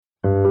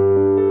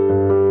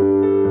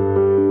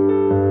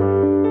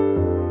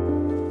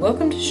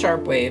Welcome to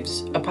Sharp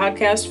Waves, a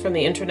podcast from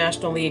the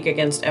International League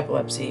Against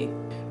Epilepsy.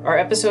 Our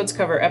episodes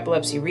cover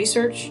epilepsy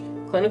research,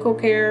 clinical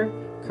care,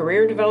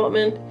 career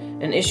development,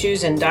 and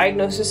issues in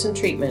diagnosis and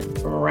treatment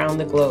from around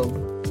the globe.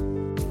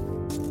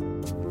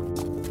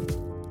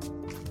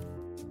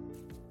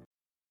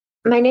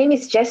 My name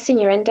is Jessie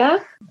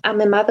Nyirenda.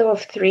 I'm a mother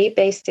of three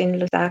based in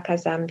Lusaka,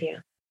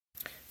 Zambia.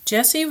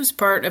 Jessie was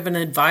part of an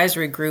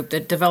advisory group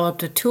that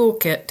developed a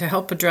toolkit to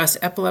help address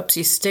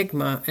epilepsy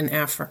stigma in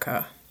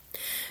Africa.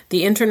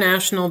 The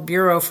International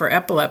Bureau for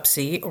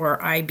Epilepsy, or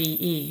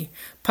IBE,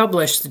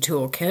 published the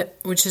toolkit,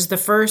 which is the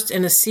first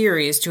in a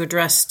series to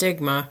address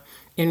stigma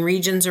in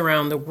regions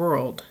around the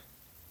world.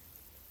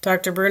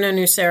 Dr. Bruna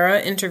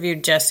Nucera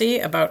interviewed Jessie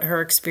about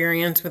her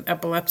experience with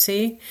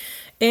epilepsy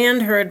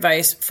and her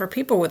advice for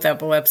people with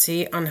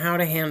epilepsy on how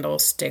to handle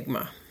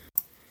stigma.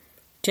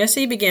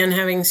 Jessie began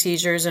having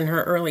seizures in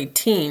her early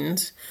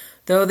teens,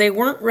 though they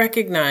weren't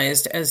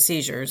recognized as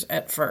seizures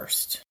at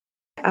first.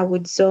 I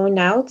would zone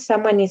out.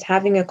 Someone is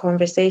having a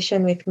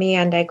conversation with me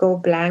and I go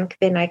blank.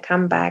 Then I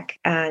come back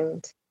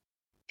and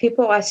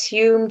people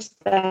assumed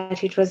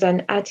that it was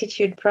an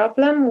attitude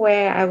problem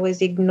where I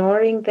was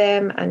ignoring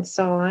them and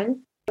so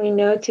on. We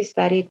noticed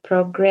that it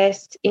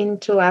progressed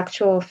into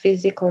actual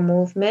physical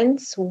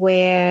movements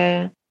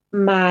where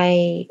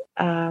my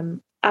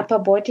upper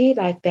body,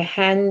 like the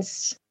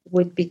hands,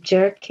 would be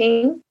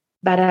jerking,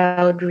 but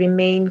I would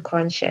remain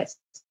conscious.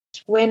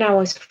 When I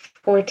was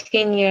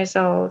 14 years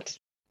old,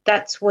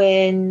 that's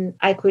when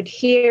I could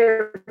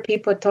hear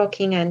people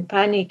talking and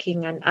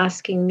panicking and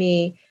asking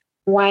me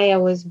why I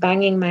was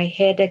banging my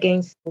head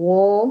against the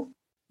wall,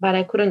 but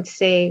I couldn't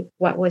say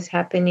what was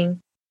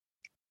happening.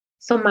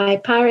 So my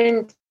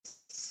parents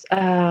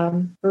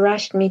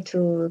rushed me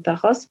to the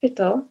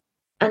hospital.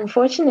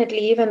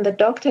 Unfortunately, even the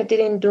doctor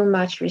didn't do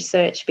much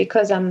research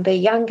because I'm the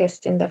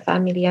youngest in the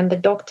family, and the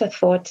doctor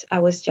thought I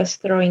was just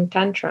throwing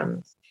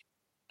tantrums,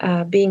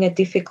 being a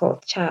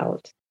difficult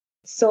child.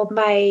 So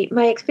my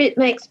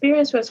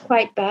experience was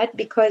quite bad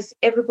because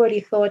everybody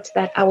thought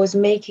that I was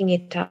making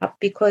it up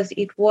because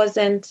it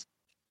wasn't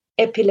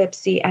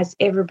epilepsy as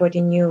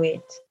everybody knew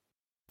it.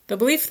 The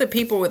belief that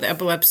people with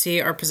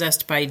epilepsy are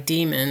possessed by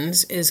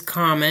demons is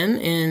common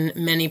in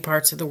many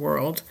parts of the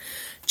world.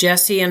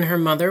 Jessie and her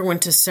mother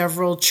went to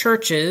several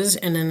churches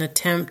in an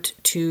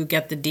attempt to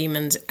get the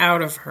demons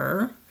out of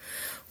her.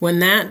 When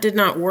that did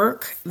not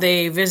work,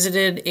 they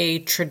visited a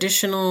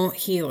traditional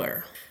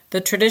healer. The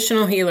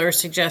traditional healer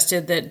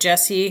suggested that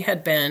Jessie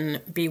had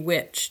been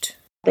bewitched.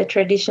 The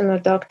traditional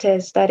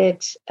doctors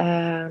started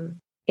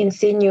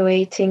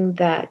insinuating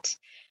that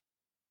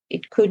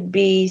it could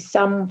be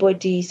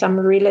somebody, some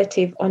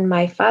relative on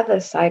my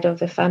father's side of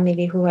the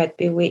family who had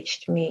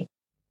bewitched me.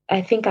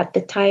 I think at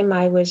the time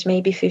I was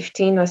maybe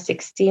 15 or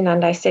 16,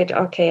 and I said,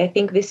 okay, I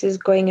think this is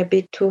going a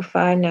bit too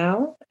far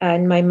now.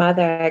 And my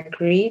mother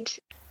agreed.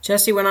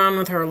 Jessie went on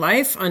with her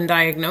life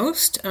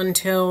undiagnosed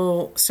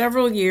until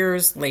several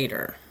years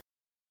later.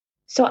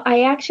 So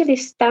I actually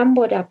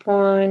stumbled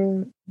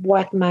upon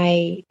what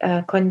my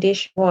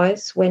condition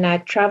was when I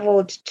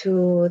traveled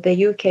to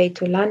the UK,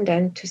 to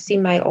London, to see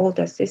my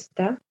older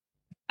sister.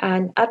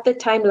 And at the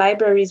time,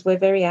 libraries were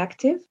very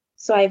active.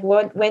 So I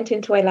went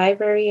into a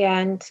library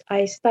and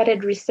I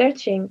started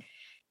researching.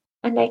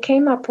 And I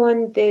came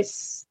upon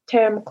this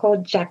term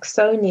called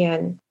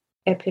Jacksonian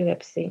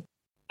epilepsy.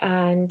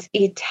 And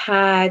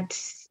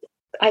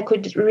I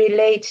could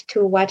relate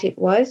to what it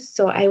was.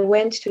 So I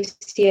went to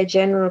see a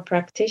general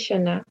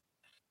practitioner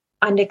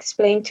and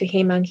explained to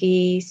him, and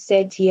he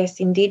said, yes,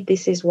 indeed,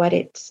 this is what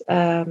it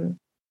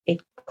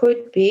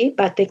could be,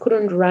 but they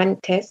couldn't run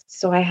tests.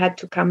 So I had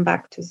to come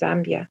back to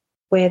Zambia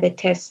where the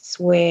tests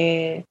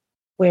were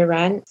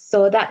run.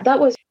 So that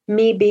was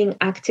me being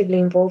actively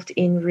involved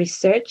in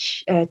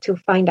research to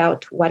find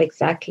out what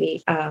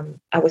exactly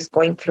I was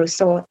going through.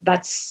 So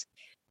that's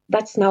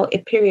now a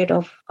period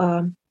of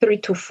 3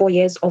 to 4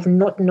 years of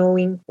not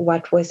knowing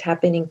what was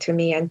happening to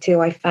me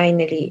until I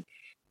finally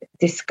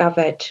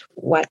discovered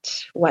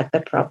what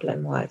the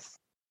problem was.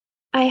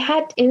 I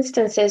had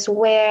instances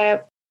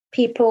where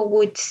people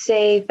would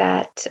say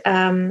that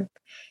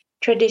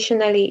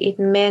traditionally it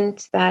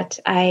meant that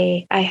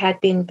I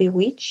had been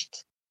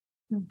bewitched,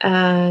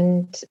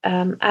 and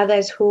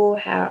others who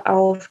are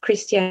of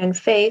Christian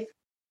faith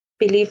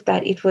believed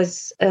that it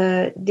was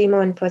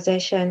demon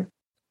possession.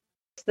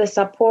 The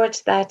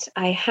support that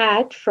I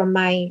had from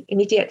my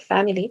immediate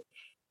family,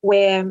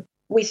 where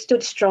we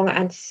stood strong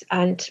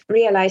and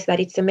realized that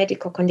it's a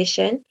medical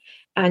condition,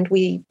 and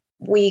we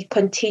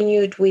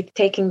continued with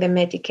taking the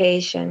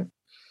medication.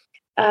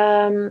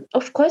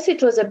 Of course,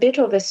 it was a bit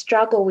of a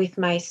struggle with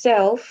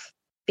myself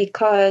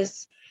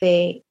because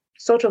they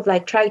sort of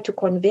like try to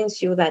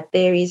convince you that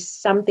there is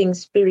something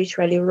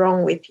spiritually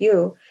wrong with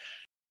you.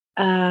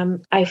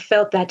 I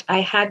felt that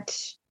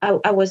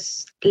I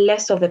was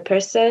less of a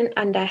person,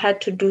 and I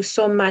had to do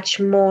so much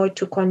more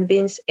to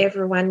convince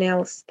everyone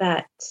else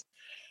that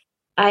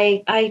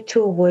I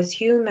too was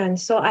human.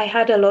 So I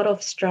had a lot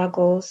of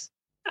struggles.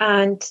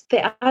 And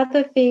the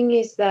other thing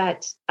is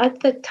that at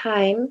the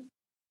time,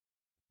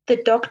 The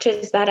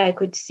doctors that I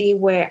could see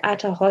were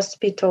at a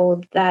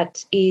hospital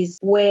that is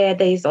where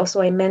there is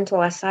also a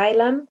mental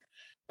asylum.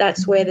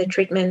 That's where the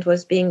treatment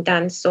was being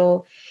done.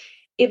 So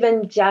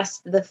even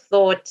just the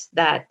thought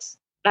that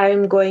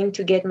I'm going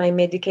to get my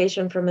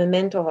medication from a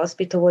mental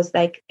hospital was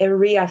like a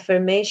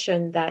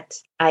reaffirmation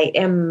that I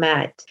am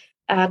mad.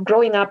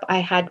 Growing up, I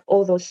had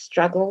all those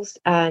struggles,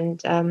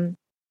 and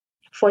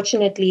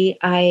fortunately,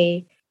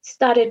 I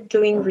started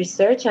doing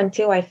research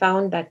until I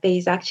found that there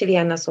is actually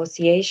an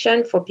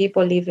association for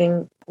people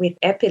living with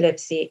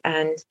epilepsy,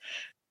 and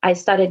I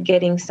started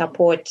getting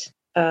support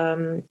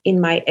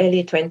in my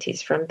early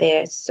 20s from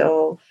there.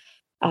 So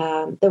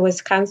there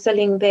was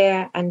counseling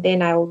there, and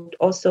then I would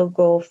also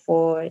go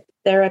for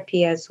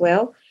therapy as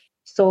well.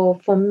 So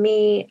for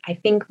me, I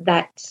think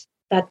that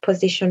that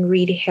position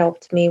really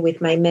helped me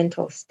with my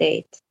mental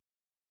state.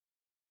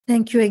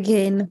 Thank you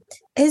again.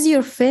 Has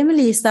your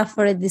family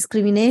suffered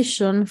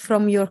discrimination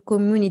from your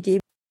community?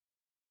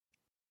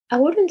 I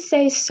wouldn't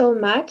say so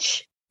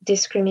much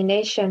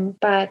discrimination,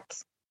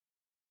 but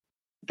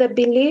the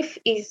belief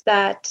is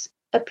that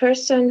a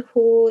person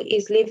who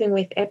is living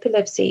with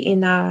epilepsy in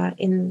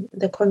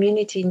the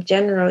community in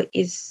general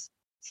is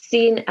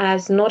seen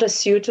as not a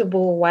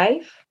suitable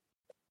wife.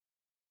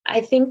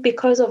 I think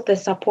because of the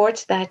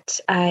support that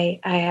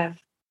I have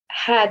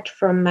had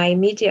from my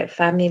immediate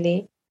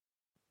family,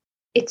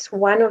 it's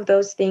one of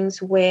those things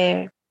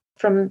where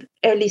from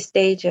early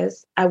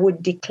stages, I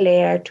would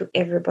declare to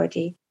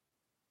everybody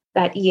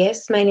that,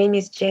 yes, my name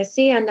is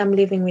Jessie and I'm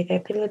living with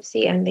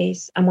epilepsy and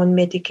I'm on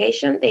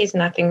medication. There's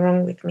nothing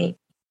wrong with me.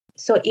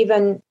 So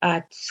even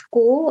at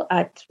school,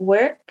 at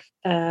work,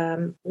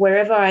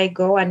 wherever I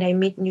go and I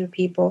meet new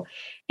people,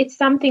 it's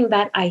something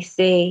that I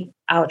say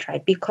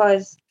outright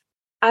because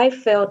I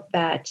felt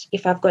that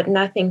if I've got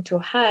nothing to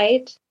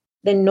hide,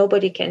 then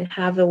nobody can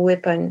have a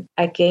weapon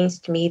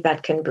against me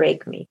that can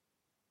break me.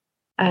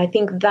 I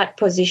think that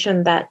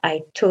position that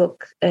I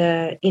took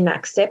in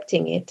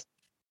accepting it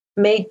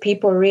made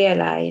people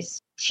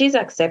realize she's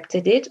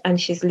accepted it and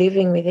she's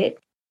living with it.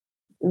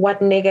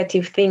 What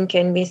negative thing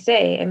can we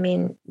say? I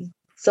mean,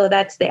 so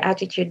that's the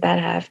attitude that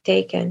I have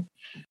taken.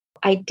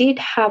 I did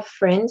have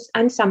friends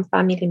and some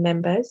family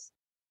members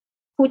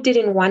who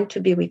didn't want to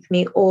be with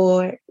me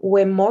or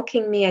were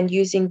mocking me and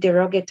using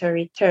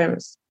derogatory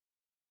terms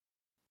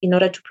in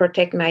order to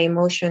protect my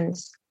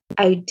emotions.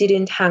 I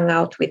didn't hang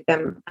out with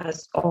them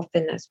as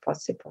often as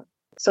possible.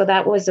 So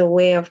that was a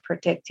way of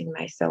protecting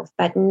myself.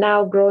 But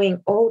now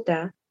growing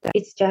older,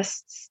 it's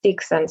just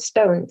sticks and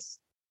stones.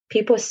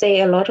 People say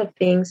a lot of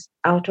things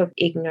out of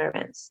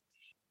ignorance.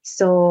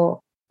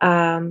 So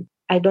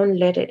I don't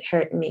let it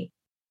hurt me.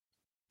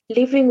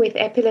 Living with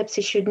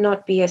epilepsy should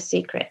not be a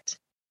secret.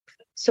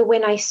 So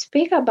when I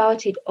speak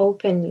about it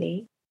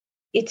openly,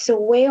 it's a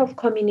way of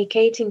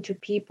communicating to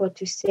people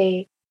to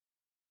say,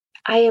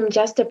 I am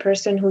just a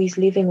person who is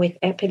living with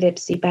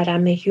epilepsy, but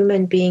I'm a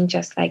human being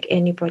just like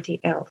anybody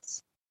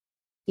else.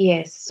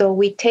 Yes, so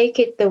we take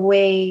it the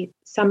way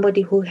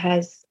somebody who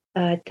has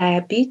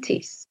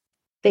diabetes,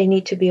 they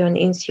need to be on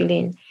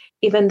insulin.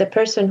 Even the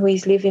person who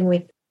is living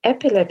with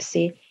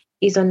epilepsy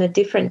is on a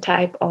different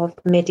type of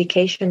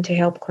medication to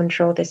help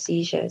control the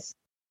seizures.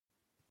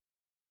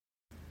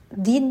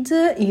 Did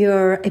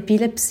your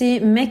epilepsy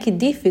make it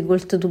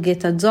difficult to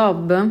get a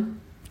job?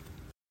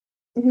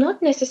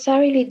 Not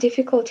necessarily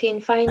difficulty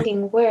in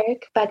finding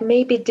work, but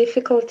maybe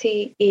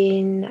difficulty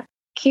in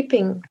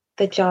keeping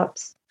the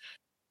jobs.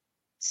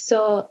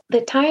 So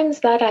the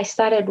times that I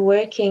started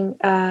working,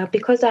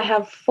 because I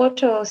have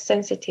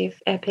photosensitive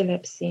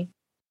epilepsy,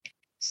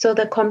 so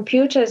the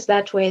computers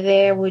that were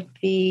there would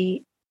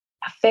be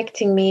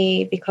affecting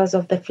me because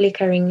of the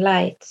flickering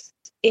lights.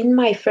 In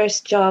my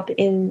first job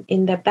in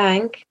the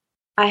bank,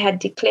 I had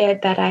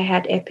declared that I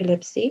had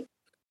epilepsy.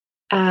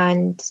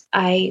 And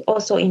I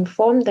also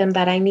informed them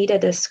that I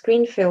needed a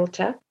screen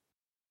filter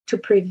to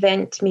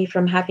prevent me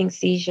from having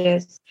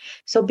seizures.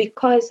 So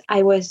because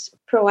I was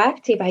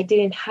proactive, I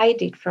didn't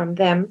hide it from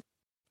them.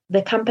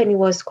 The company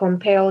was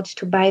compelled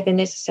to buy the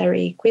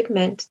necessary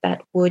equipment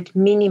that would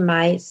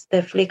minimize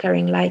the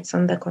flickering lights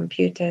on the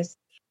computers.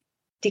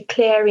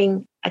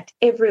 Declaring at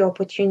every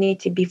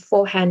opportunity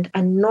beforehand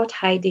and not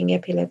hiding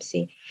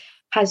epilepsy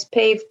has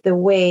paved the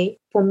way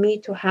for me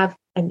to have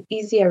an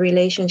easier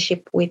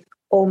relationship with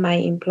all my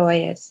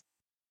employers.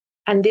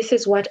 And this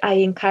is what I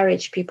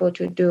encourage people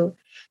to do,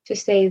 to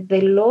say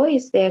the law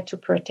is there to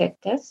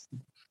protect us,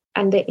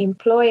 and the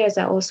employers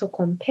are also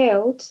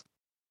compelled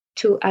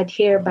to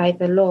adhere by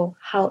the law.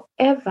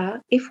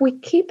 However, if we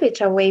keep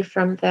it away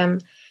from them,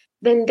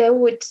 then they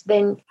would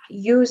then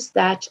use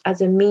that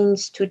as a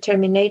means to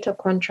terminate a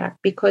contract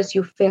because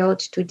you failed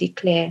to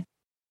declare.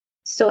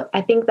 So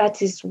I think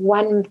that is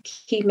one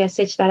key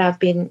message that I've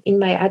been in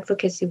my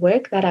advocacy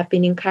work that I've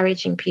been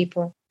encouraging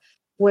people.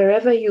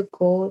 Wherever you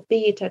go,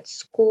 be it at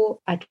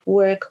school, at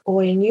work,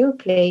 or a new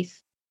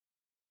place,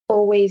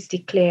 always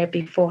declare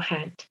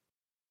beforehand.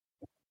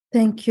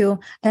 Thank you.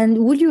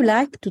 And would you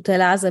like to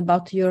tell us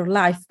about your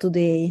life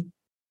today?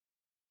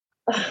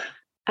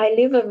 I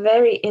live a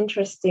very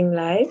interesting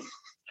life.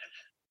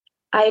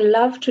 I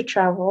love to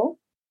travel,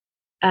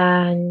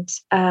 and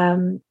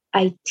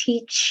I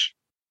teach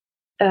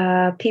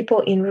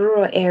people in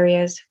rural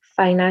areas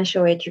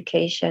financial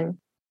education.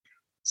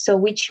 So,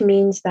 which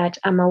means that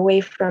I'm away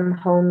from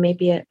home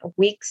maybe a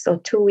weeks or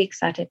 2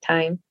 weeks at a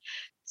time.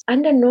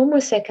 Under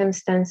normal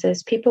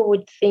circumstances, people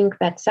would think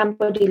that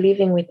somebody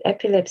living with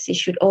epilepsy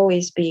should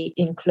always be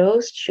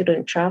enclosed,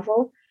 shouldn't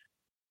travel.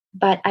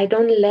 But I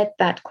don't let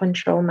that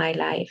control my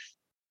life.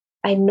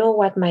 I know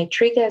what my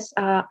triggers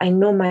are, I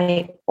know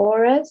my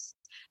auras,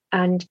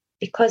 and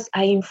because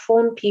I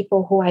inform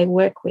people who I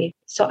work with,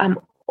 so I'm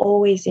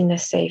always in a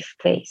safe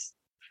place.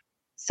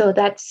 So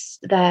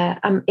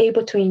I'm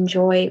able to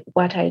enjoy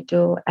what I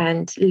do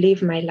and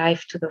live my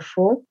life to the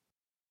full.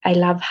 I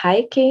love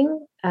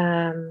hiking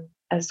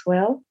as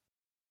well.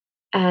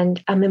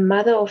 And I'm a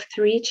mother of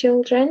 3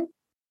 children,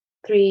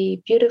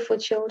 3 beautiful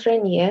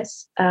children,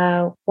 yes.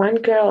 1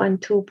 girl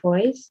and 2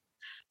 boys.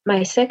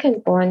 My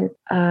second born,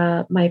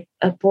 a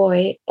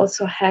boy,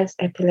 also has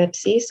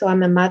epilepsy. So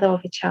I'm a mother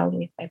of a child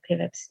with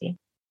epilepsy.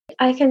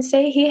 I can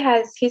say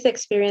his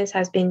experience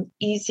has been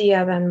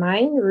easier than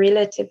mine,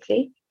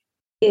 relatively,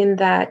 in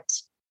that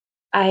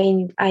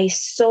I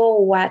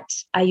saw what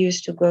I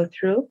used to go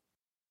through.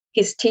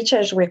 His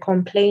teachers were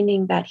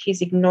complaining that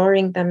he's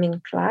ignoring them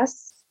in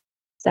class,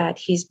 that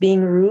he's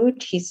being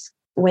rude.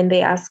 When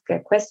they ask a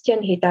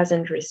question, he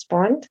doesn't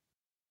respond.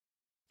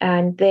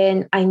 And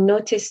then I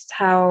noticed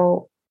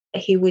how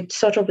he would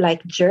sort of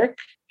like jerk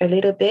a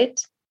little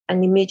bit.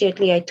 And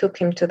immediately I took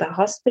him to the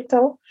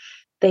hospital.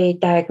 They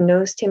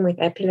diagnosed him with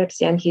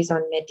epilepsy and he's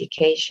on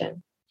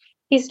medication.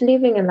 He's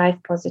living a life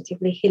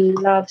positively. He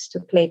loves to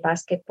play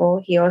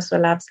basketball. He also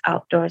loves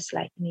outdoors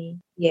like me.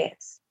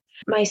 Yes.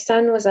 My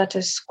son was at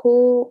a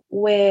school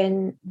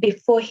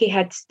before he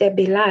had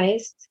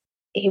stabilized,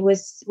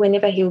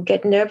 whenever he would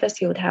get nervous,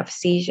 he would have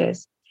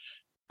seizures.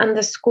 And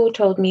the school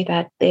told me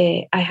that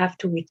I have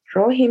to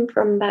withdraw him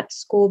from that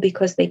school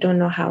because they don't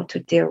know how to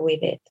deal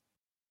with it.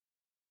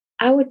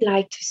 I would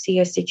like to see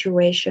a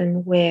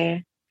situation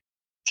where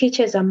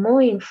teachers are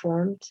more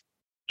informed.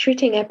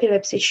 Treating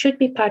epilepsy should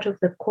be part of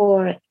the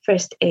core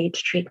first aid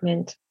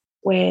treatment,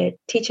 where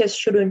teachers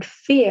shouldn't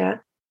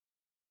fear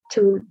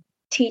to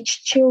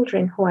teach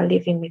children who are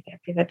living with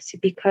epilepsy,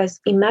 because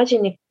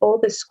imagine if all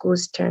the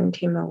schools turned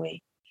him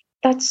away.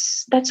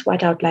 That's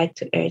what I would like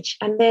to urge.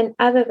 And then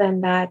other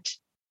than that,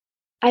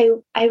 I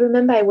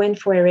remember I went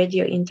for a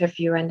radio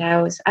interview and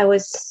I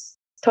was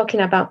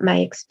talking about my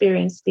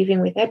experience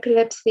living with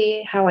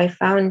epilepsy, how I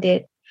found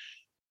it.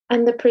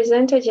 And the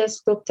presenter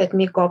just looked at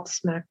me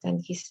gobsmacked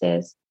and he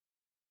says,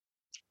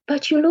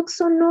 "But you look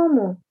so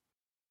normal."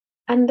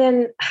 And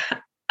then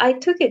I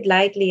took it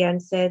lightly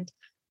and said,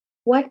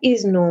 what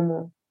is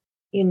normal?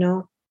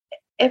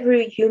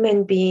 Every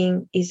human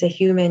being is a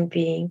human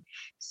being.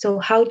 So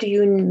how do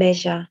you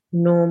measure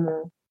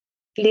normal?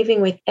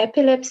 Living with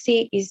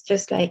epilepsy is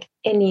just like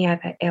any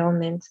other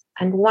ailment.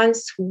 And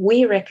once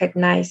we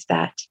recognize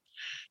that,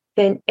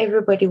 then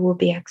everybody will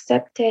be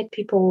accepted.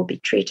 People will be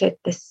treated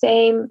the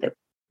same,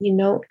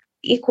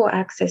 equal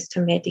access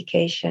to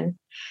medication.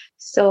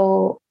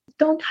 So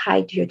don't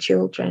hide your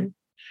children.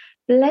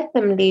 Let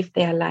them live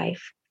their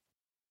life.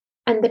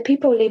 And the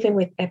people living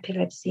with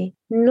epilepsy,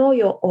 know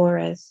your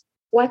auras,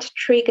 what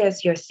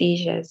triggers your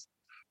seizures,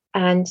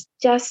 and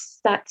just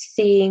start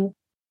seeing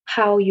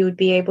how you'd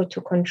be able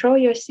to control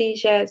your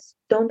seizures.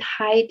 Don't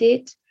hide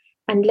it,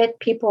 and let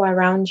people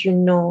around you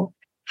know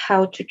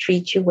how to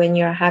treat you when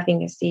you're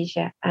having a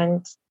seizure.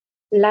 And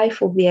life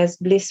will be as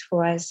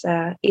blissful as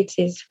it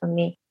is for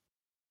me.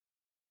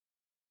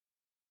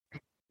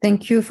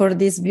 Thank you for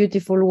these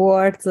beautiful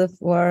words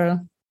for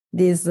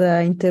this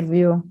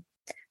interview.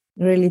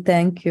 Really,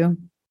 thank you.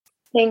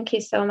 Thank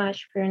you so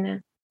much,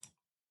 Bruna.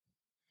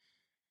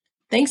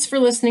 Thanks for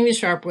listening to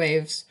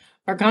Sharpwaves.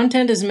 Our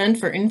content is meant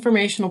for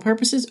informational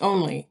purposes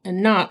only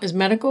and not as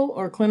medical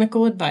or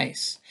clinical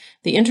advice.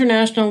 The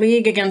International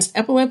League Against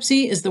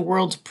Epilepsy is the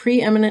world's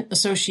preeminent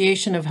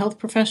association of health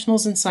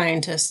professionals and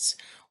scientists,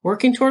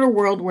 working toward a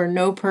world where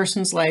no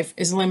person's life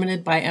is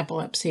limited by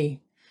epilepsy.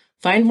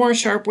 Find more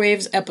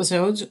Sharpwaves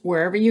episodes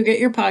wherever you get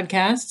your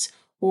podcasts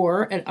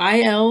or at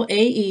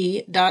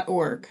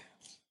ilae.org.